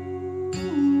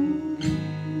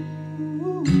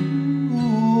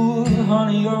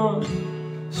 Honey, you're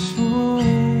smooth.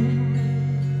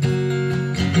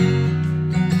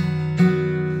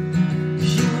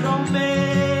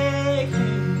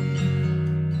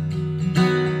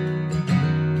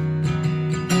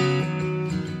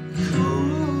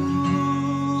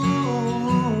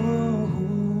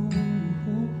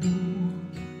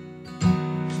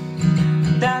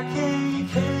 That can't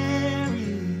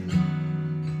carry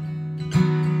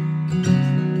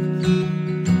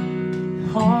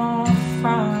on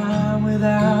fine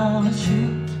without you.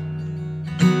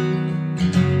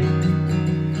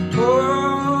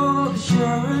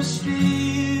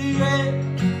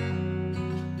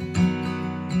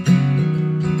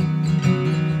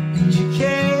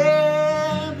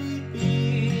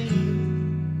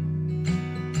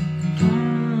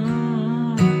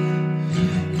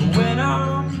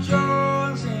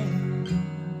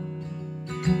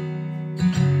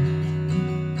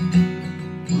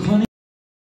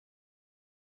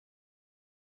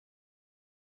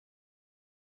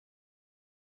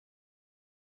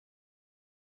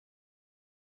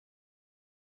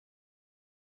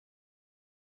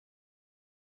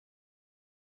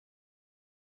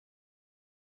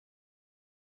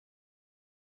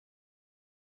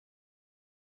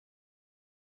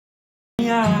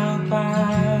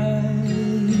 by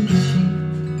the sheep.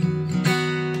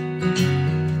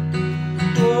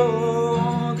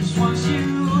 Oh, 'cause once you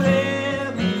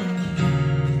have me,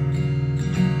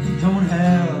 you don't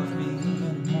have me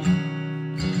anymore.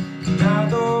 And I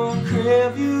don't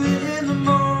crave you in the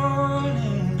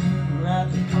morning or at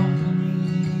the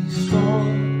company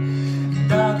store.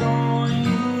 And I don't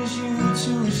use you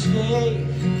to escape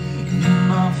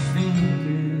my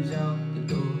fingers out the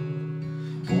door.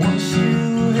 Once you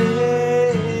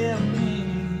have me,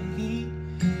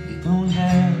 you don't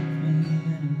have me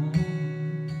anymore.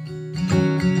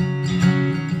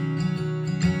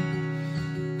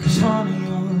 'Cause honey,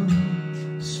 you're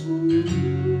smooth.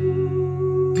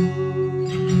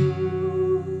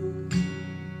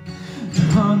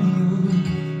 Honey, you're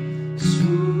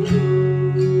smooth.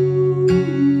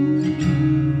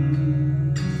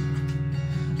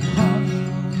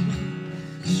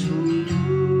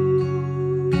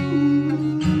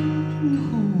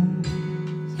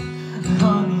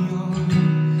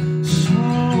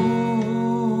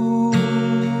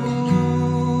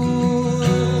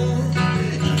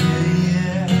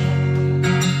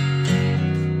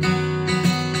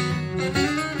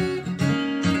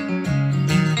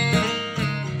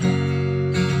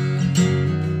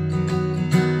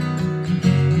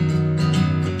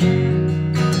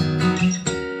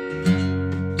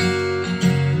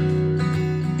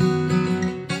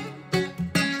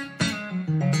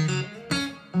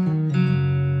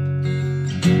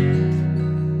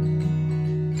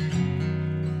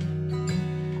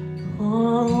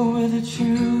 The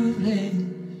truth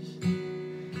is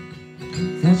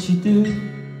that you do,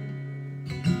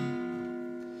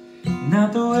 not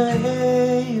the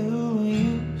way you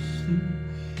used to,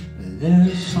 but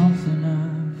there's something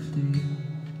after you.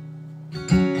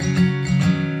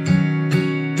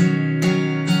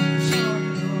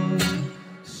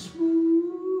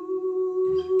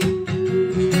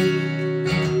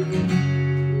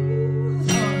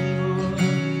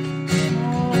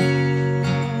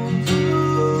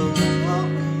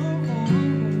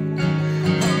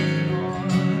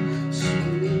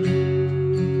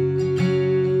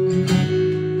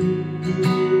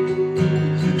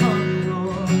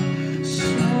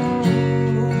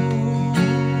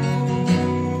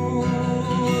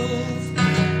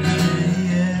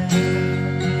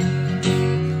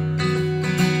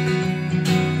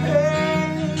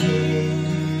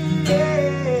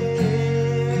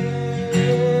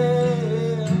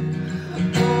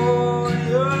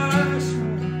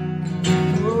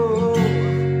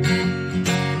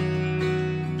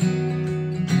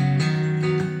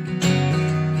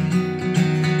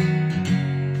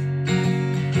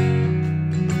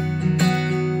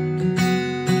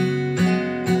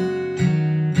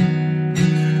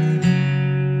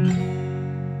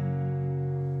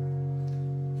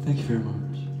 Thank you very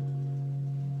much.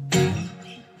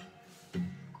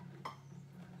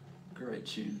 Great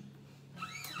tune.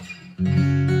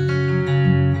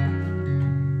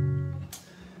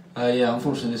 Yeah,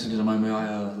 unfortunately this is going to be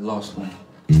my last one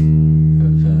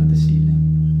of this evening.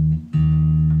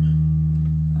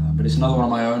 But it's another one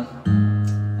of my own.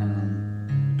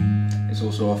 It's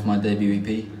also off my debut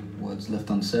EP, Words Left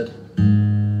Unsaid.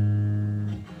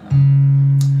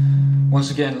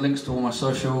 Once again, links to all my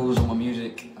socials, all my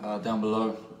music down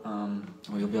below,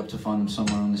 or you'll be able to find them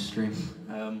somewhere on this stream.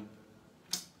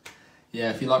 Yeah,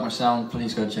 if you like my sound,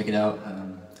 please go check it out.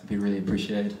 It'd be really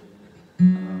appreciated. I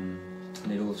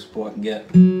need all the support I can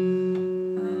get.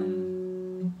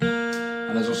 And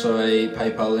there's also a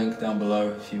PayPal link down below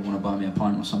if you want to buy me a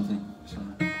pint or something. So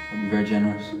I'd be very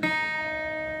generous.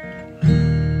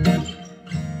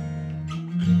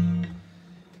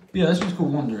 But yeah, this one's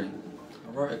called Wandering. I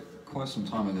wrote it quite some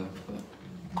time ago, but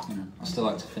you know, I still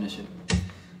like to finish it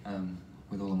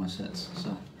with all of my sets.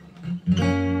 So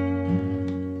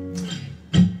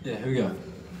yeah, here we go.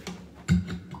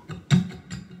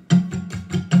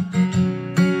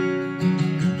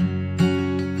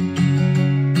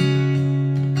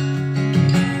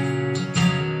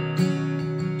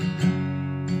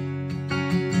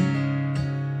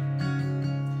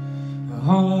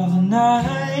 All the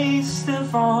nights still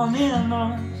falling in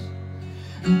us,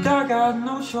 and I got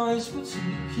no choice but to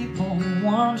keep on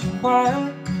wondering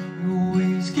why you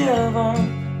always give up.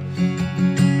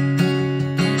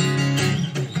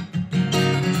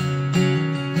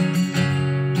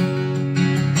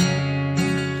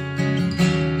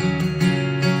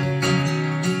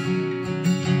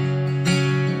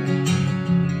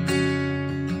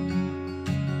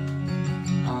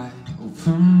 I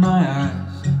open my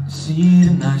eyes, see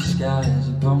the night skies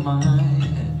above my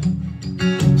head,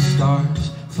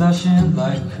 stars flashing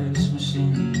like Christmas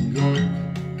in New York.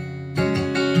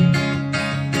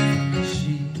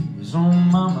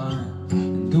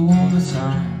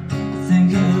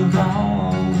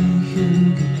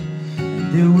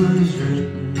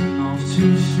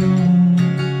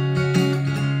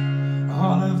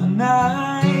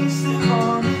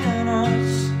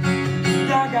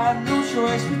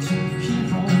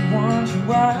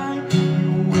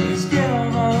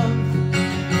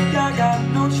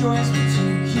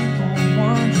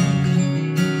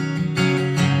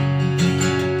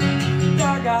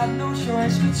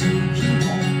 to keep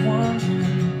on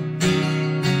wandering.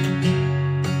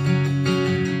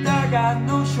 I got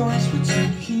no choice but to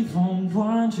keep on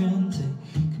wandering. Taken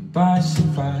by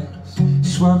surprise,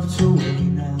 swept away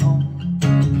now.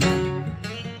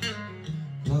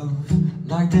 Love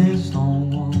like there's no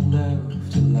one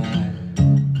left alive.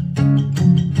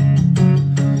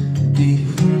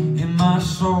 Deep in my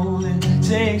soul it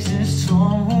takes its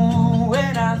toll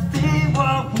when I think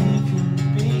what we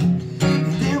could be.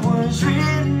 It was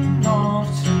written off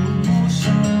too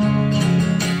soon.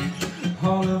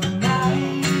 All of the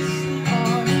nights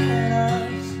on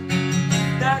us,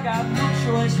 I got no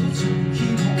choice but to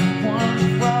keep on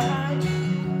wondering why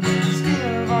we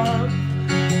give up.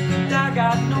 I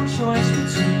got no choice but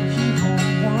to keep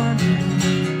on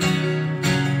wondering.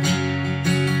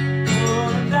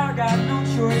 Oh, and I got no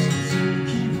choice but to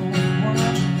keep on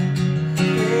wondering.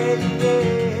 Yeah,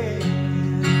 yeah.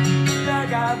 I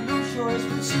got no choice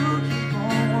but to keep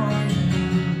on wondering.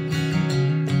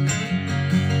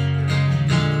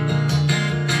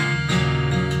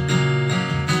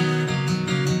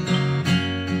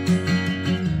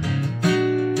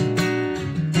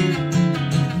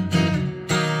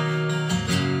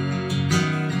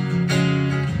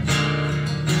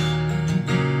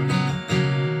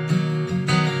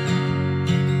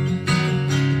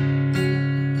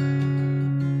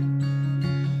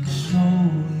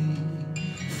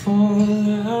 Fall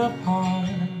apart.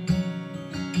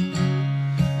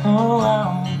 Oh,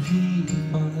 I'll keep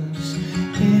us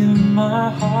in my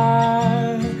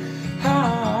heart.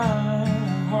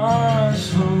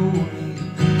 Slowly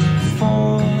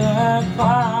fall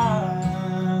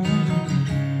apart.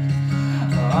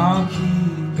 I'll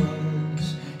keep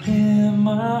us in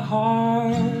my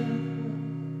heart.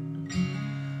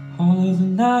 All of the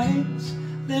nights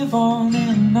live on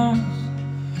in us.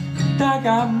 I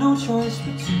got no choice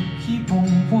but to keep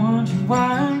on wondering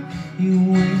why you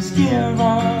always give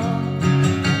up.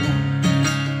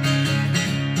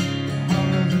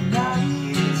 All of the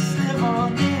nights live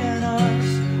on in us.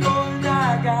 Oh, and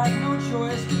I got no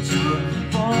choice but to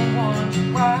keep on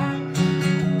wondering why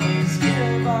you always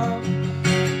give up.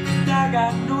 And I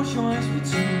got no choice but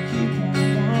to keep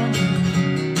on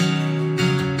wondering.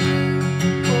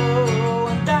 Oh,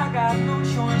 and I got no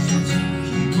choice but to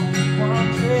keep on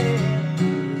wondering.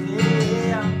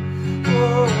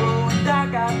 Oh, and I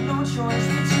got no choice but to keep on wandering. Yeah, I got no choice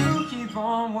but to keep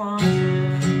on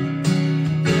wandering.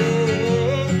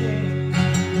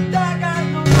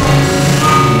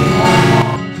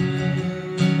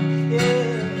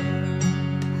 Yeah,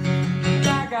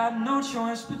 I got no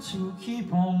choice but to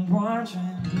keep on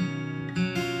wandering.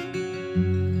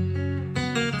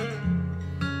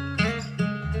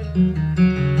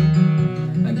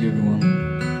 Thank you everyone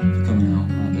for coming out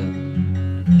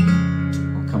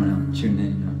and coming out and tuning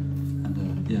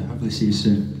in. Yeah, hopefully see you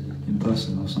soon in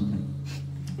person or something.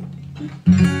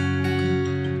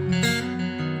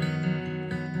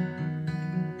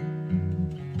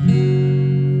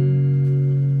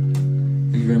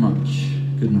 Thank you very much.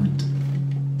 Good night.